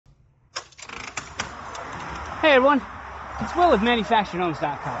Hey everyone, it's Will of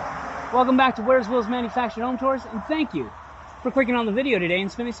ManufacturedHomes.com. Welcome back to Where's Will's Manufactured Home Tours, and thank you for clicking on the video today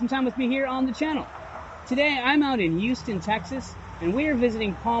and spending some time with me here on the channel. Today I'm out in Houston, Texas, and we are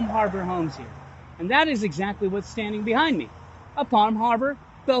visiting Palm Harbor Homes here. And that is exactly what's standing behind me, a Palm Harbor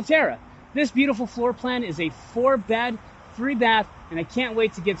Belterra. This beautiful floor plan is a 4-bed, 3-bath, and I can't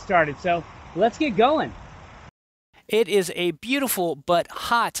wait to get started. So let's get going. It is a beautiful but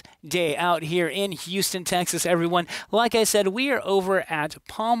hot day out here in Houston, Texas, everyone. Like I said, we are over at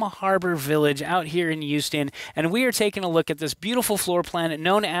Palm Harbor Village out here in Houston, and we are taking a look at this beautiful floor plan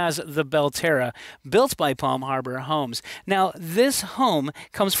known as the Belterra, built by Palm Harbor Homes. Now, this home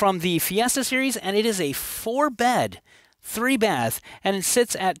comes from the Fiesta series, and it is a 4-bed, 3-bath, and it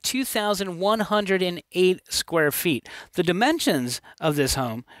sits at 2,108 square feet. The dimensions of this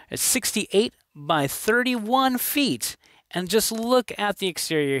home is 68 by 31 feet. And just look at the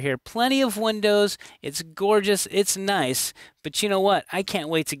exterior here. Plenty of windows. It's gorgeous. It's nice. But you know what? I can't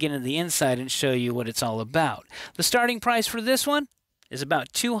wait to get into the inside and show you what it's all about. The starting price for this one is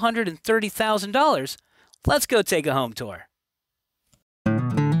about $230,000. Let's go take a home tour.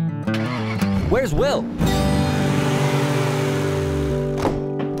 Where's Will?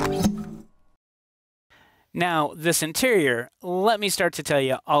 Now, this interior, let me start to tell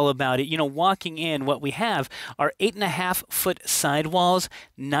you all about it. You know, walking in, what we have are 8.5-foot sidewalls,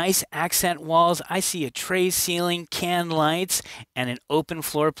 nice accent walls. I see a tray ceiling, can lights, and an open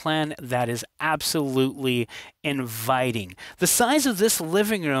floor plan that is absolutely inviting. The size of this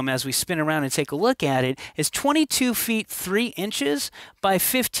living room, as we spin around and take a look at it, is 22 feet 3 inches by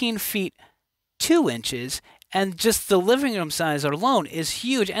 15 feet 2 inches. And just the living room size alone is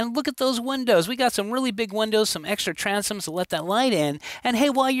huge. And look at those windows. We got some really big windows, some extra transoms to let that light in. And hey,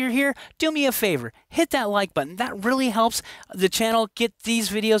 while you're here, do me a favor. Hit that like button. That really helps the channel get these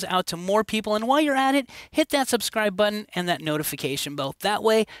videos out to more people. And while you're at it, hit that subscribe button and that notification bell. That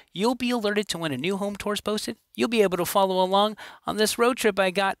way, you'll be alerted to when a new home tour is posted. You'll be able to follow along on this road trip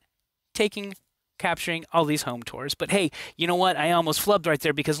I got capturing all these home tours. But hey, you know what? I almost flubbed right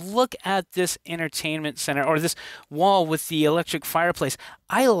there because look at this entertainment center, or this wall with the electric fireplace.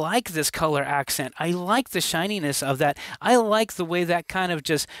 I like this color accent. I like the shininess of that. I like the way that kind of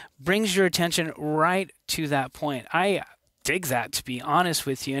just brings your attention right to that point. I dig that, to be honest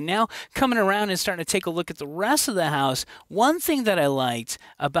with you. And now coming around and starting to take a look at the rest of the house, one thing that I liked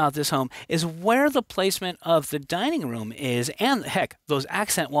about this home is where the placement of the dining room is, and heck, those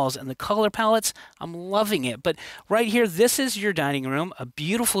accent walls and the color palettes. I'm loving it. But right here, this is your dining room, a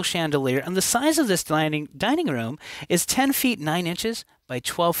beautiful chandelier, and the size of this dining room is 10 feet 9 inches by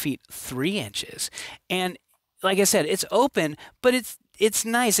 12 feet 3 inches. And like I said, it's open, but it's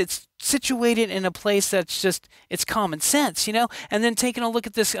nice. It's situated in a place that's just, it's common sense, you know? And then taking a look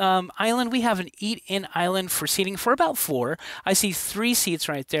at this island, we have an eat-in island for seating for about 4. I see 3 seats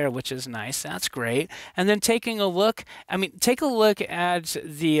right there, which is nice. That's great. And then taking a look, take a look at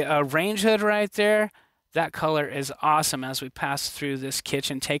the range hood right there. That color is awesome. As we pass through this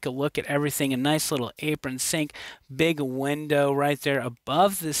kitchen, take a look at everything. A nice little apron sink, big window right there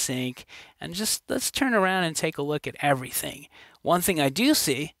above the sink. And just let's turn around and take a look at everything. One thing I do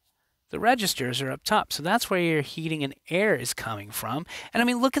see, the registers are up top. So that's where your heating and air is coming from. And I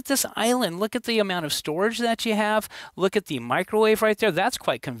mean, look at this island. Look at the amount of storage that you have. Look at the microwave right there. That's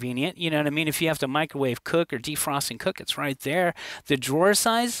quite convenient. You know what I mean? If you have to microwave cook or defrost and cook, it's right there. The drawer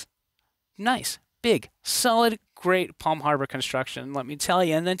size, nice. Big, solid, great Palm Harbor construction, let me tell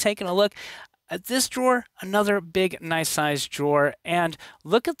you. And then taking a look at this drawer, another big, nice sized drawer. And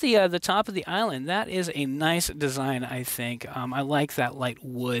look at the top of the island. That is a nice design, I think. I like that light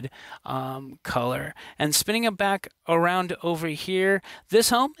wood color. And spinning it back around over here,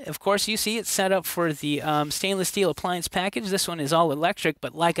 this home, of course, you see it's set up for the stainless steel appliance package. This one is all electric,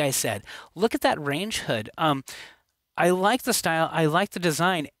 but like I said, look at that range hood. I like the style, I like the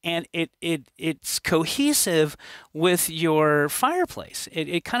design, and it's cohesive with your fireplace.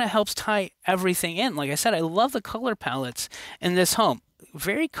 It kind of helps tie everything in. Like I said, I love the color palettes in this home.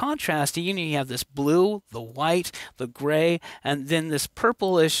 Very contrasty. You know, you have this blue, the white, the gray, and then this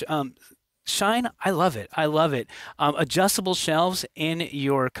purplish shine. I love it. I love it. Adjustable shelves in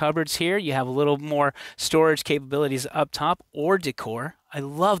your cupboards here. You have a little more storage capabilities up top or decor. I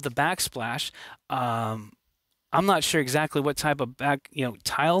love the backsplash. I'm not sure exactly what type of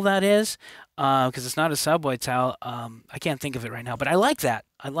tile that is, because it's not a subway tile. I can't think of it right now, but I like that.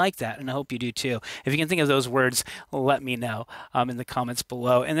 I like that, and I hope you do too. If you can think of those words, let me know in the comments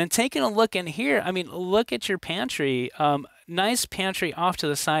below. And then taking a look in here, I mean, look at your pantry. Nice pantry off to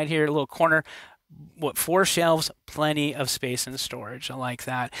the side here, a little corner. 4 shelves, plenty of space and storage. I like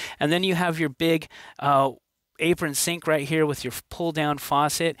that. And then you have your big apron sink right here with your pull down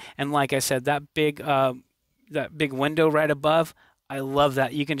faucet, and like I said, that big window right above. I love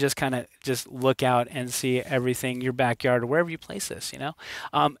that. You can just kind of just look out and see everything, your backyard or wherever you place this, you know.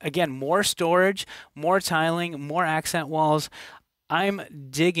 Again, more storage, more tiling, more accent walls. I'm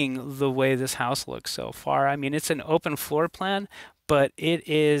digging the way this house looks so far. I mean, it's an open floor plan, but it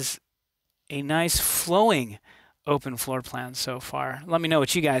is a nice flowing open floor plan so far. Let me know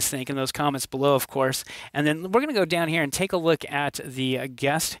what you guys think in those comments below, of course. And then we're going to go down here and take a look at the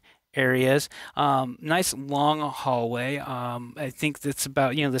guest areas. Nice long hallway. I think that's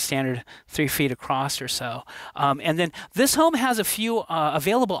about, you know, the standard 3 feet across or so. And then this home has a few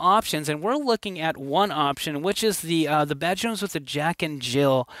available options, and we're looking at one option, which is the bedrooms with the Jack and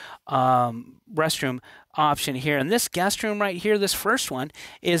Jill restroom option here. And this guest room right here, this first one,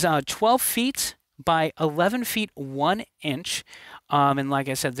 is 12 feet by 11 feet 1 inch. And like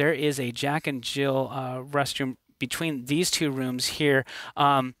I said, there is a Jack and Jill restroom between these two rooms here.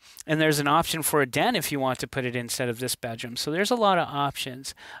 And there's an option for a den if you want to put it instead of this bedroom. So there's a lot of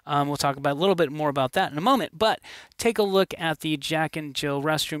options. We'll talk about a little bit more about that in a moment. But take a look at the Jack and Jill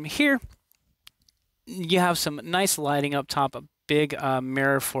restroom here. You have some nice lighting up top, a big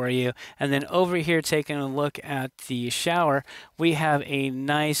mirror for you. And then over here, taking a look at the shower, we have a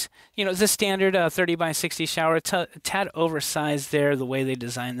nice, you know, the standard 30 by 60 shower, tad oversized there, the way they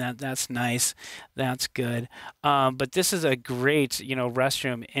designed that. That's nice. That's good. But this is a great, you know,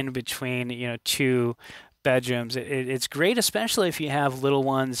 restroom in between, you know, two bedrooms. It's great, especially if you have little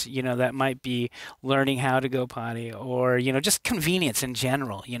ones, you know, that might be learning how to go potty, or, you know, just convenience in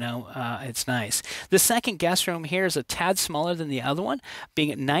general, you know, it's nice. The second guest room here is a tad smaller than the other one,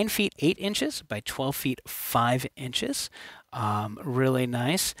 being at 9 feet 8 inches by 12 feet 5 inches. Really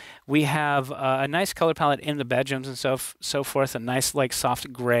nice. We have a nice color palette in the bedrooms and so forth. A nice like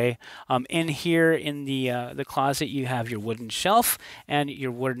soft gray. In here in the closet, you have your wooden shelf and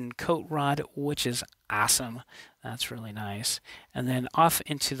your wooden coat rod, which is awesome. That's really nice. And then off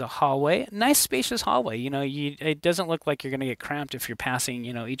into the hallway, nice spacious hallway. You know, it doesn't look like you're going to get cramped if you're passing,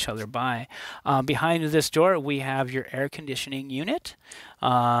 you know, each other by. Behind this door, we have your air conditioning unit,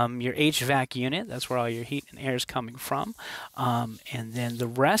 your HVAC unit. That's where all your heat and air is coming from. And then the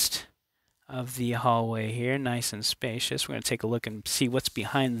rest of the hallway here, nice and spacious. We're going to take a look and see what's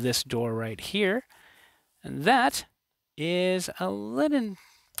behind this door right here. And that is a linen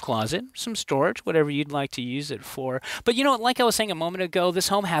closet, some storage, whatever you'd like to use it for. But you know, like I was saying a moment ago, this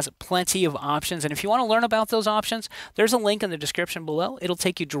home has plenty of options, and if you want to learn about those options, there's a link in the description below. It'll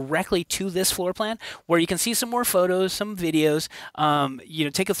take you directly to this floor plan where you can see some more photos, some videos, you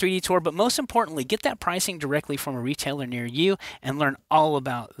know, take a 3D tour, but most importantly, get that pricing directly from a retailer near you and learn all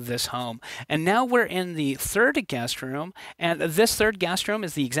about this home. And now we're in the third guest room, and this third guest room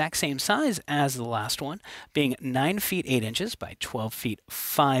is the exact same size as the last one, being 9 feet 8 inches by 12 feet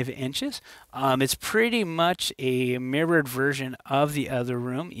 5 inches. It's pretty much a mirrored version of the other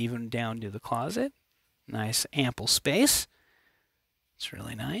room, even down to the closet. Nice ample space. It's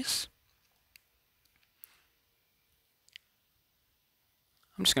really nice.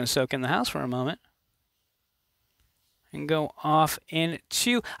 I'm just going to soak in the house for a moment and go off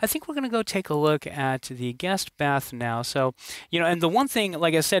into, I think we're going to go take a look at the guest bath now. So, you know, and the one thing,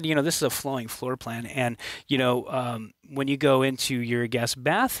 like I said, you know, this is a flowing floor plan, and, you know, when you go into your guest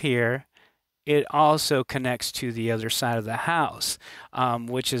bath here, it also connects to the other side of the house,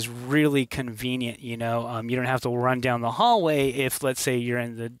 which is really convenient. You know, you don't have to run down the hallway if, let's say, you're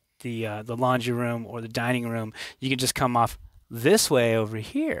in the laundry room or the dining room. You can just come off this way over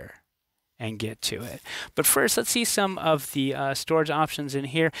here and get to it. But first, let's see some of the storage options in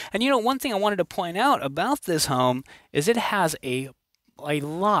here. And you know, one thing I wanted to point out about this home is it has a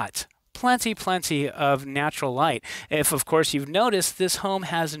lot, plenty of natural light. If, of course, you've noticed, this home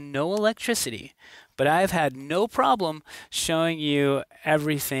has no electricity, but I've had no problem showing you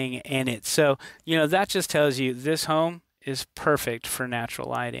everything in it. So, you know, that just tells you this home is perfect for natural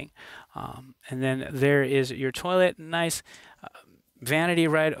lighting. And then there is your toilet, nice vanity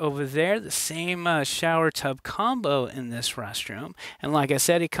right over there, the same shower tub combo in this restroom. And like I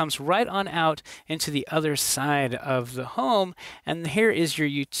said, it comes right on out into the other side of the home. And here is your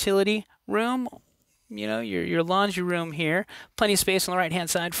utility room, you know, your laundry room here. Plenty of space on the right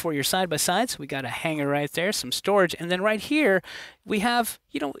hand side for your side-by-sides. We got a hanger right there, some storage. And then right here, we have,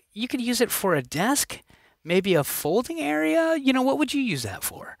 you know, you could use it for a desk, maybe a folding area. You know, what would you use that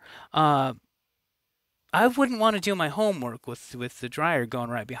for? I wouldn't want to do my homework with the dryer going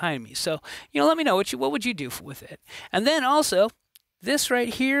right behind me. So, you know, let me know what would you do with it. And then also, this right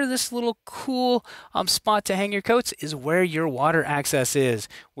here, this little cool spot to hang your coats is where your water access is.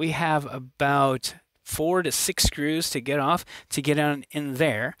 We have about 4 to 6 screws to get off to get on in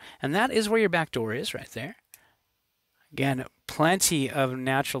there. And that is where your back door is right there. Again, plenty of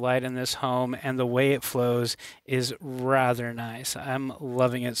natural light in this home, and the way it flows is rather nice. I'm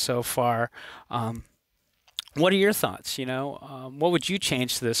loving it so far. What are your thoughts? What would you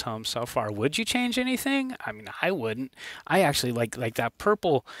change to this home so far? Would you change anything? I mean, I wouldn't. I actually like that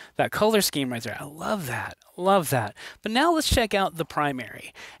purple, that color scheme right there. I love that. Love that. But now let's check out the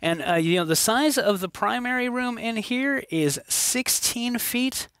primary. And, the size of the primary room in here is 16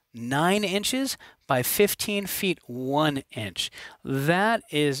 feet 9 inches by 15 feet 1 inch. That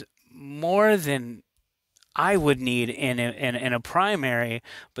is more than I would need in a primary,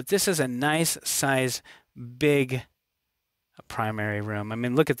 but this is a nice size, big primary room. I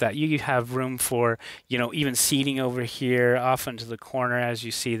mean, look at that. You have room for, even seating over here off into the corner. As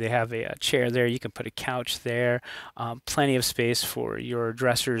you see, they have a chair there. You can put a couch there. Plenty of space for your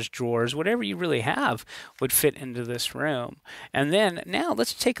dressers, drawers, whatever you really have would fit into this room. And then now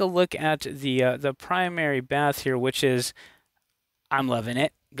let's take a look at the primary bath here, which is, I'm loving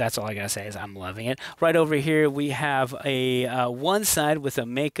it. That's all I gotta say is I'm loving it. Right over here we have a one side with a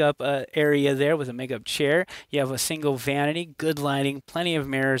makeup area there with a makeup chair. You have a single vanity, good lighting, plenty of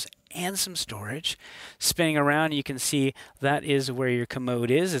mirrors, and some storage. Spinning around, you can see that is where your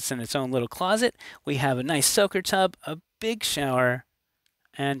commode is. It's in its own little closet. We have a nice soaker tub, a big shower,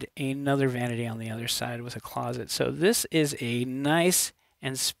 and another vanity on the other side with a closet. So this is a nice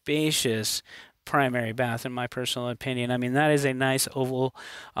and spacious primary bath, in my personal opinion. I mean, that is a nice oval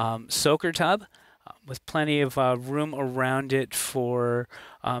soaker tub with plenty of room around it for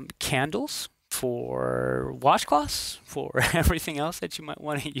candles, for washcloths, for everything else that you might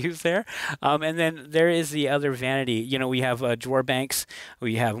want to use there. And then there is the other vanity. We have drawer banks.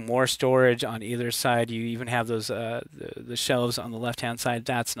 We have more storage on either side. You even have those the shelves on the left-hand side.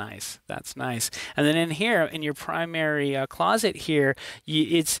 That's nice. That's nice. And then in here, in your primary closet here,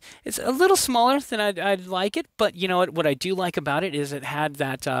 it's a little smaller than I'd like it. But you know what I do like about it is it had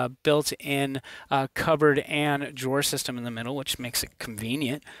that built-in cupboard and drawer system in the middle, which makes it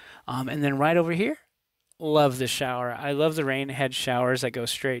convenient. And then right over here, love the shower. I love the rain head showers that go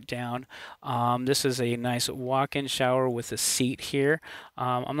straight down. This is a nice walk-in shower with a seat here.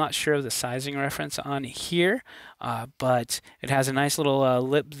 I'm not sure of the sizing reference on here, but it has a nice little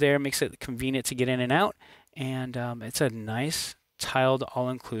lip there, makes it convenient to get in and out. And it's a nice tiled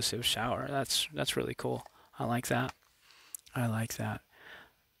all-inclusive shower. That's really cool. I like that. I like that.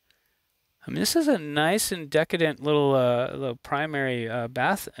 I mean, this is a nice and decadent little primary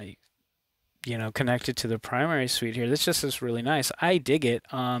bath, connected to the primary suite here. This just is really nice. I dig it.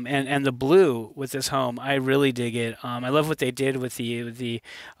 And the blue with this home, I really dig it. I love what they did with the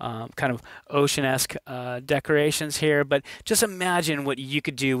kind of ocean-esque decorations here. But just imagine what you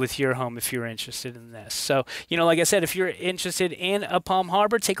could do with your home if you're interested in this. So, like I said, if you're interested in a Palm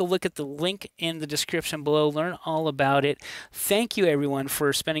Harbor, take a look at the link in the description below. Learn all about it. Thank you, everyone,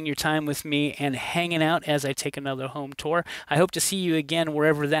 for spending your time with me and hanging out as I take another home tour. I hope to see you again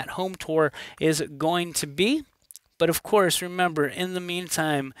wherever that home tour is going to be. But of course, remember, in the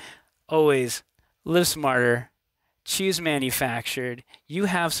meantime, always live smarter, choose manufactured. You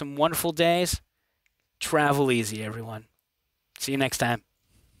have some wonderful days. Travel easy, everyone. See you next time.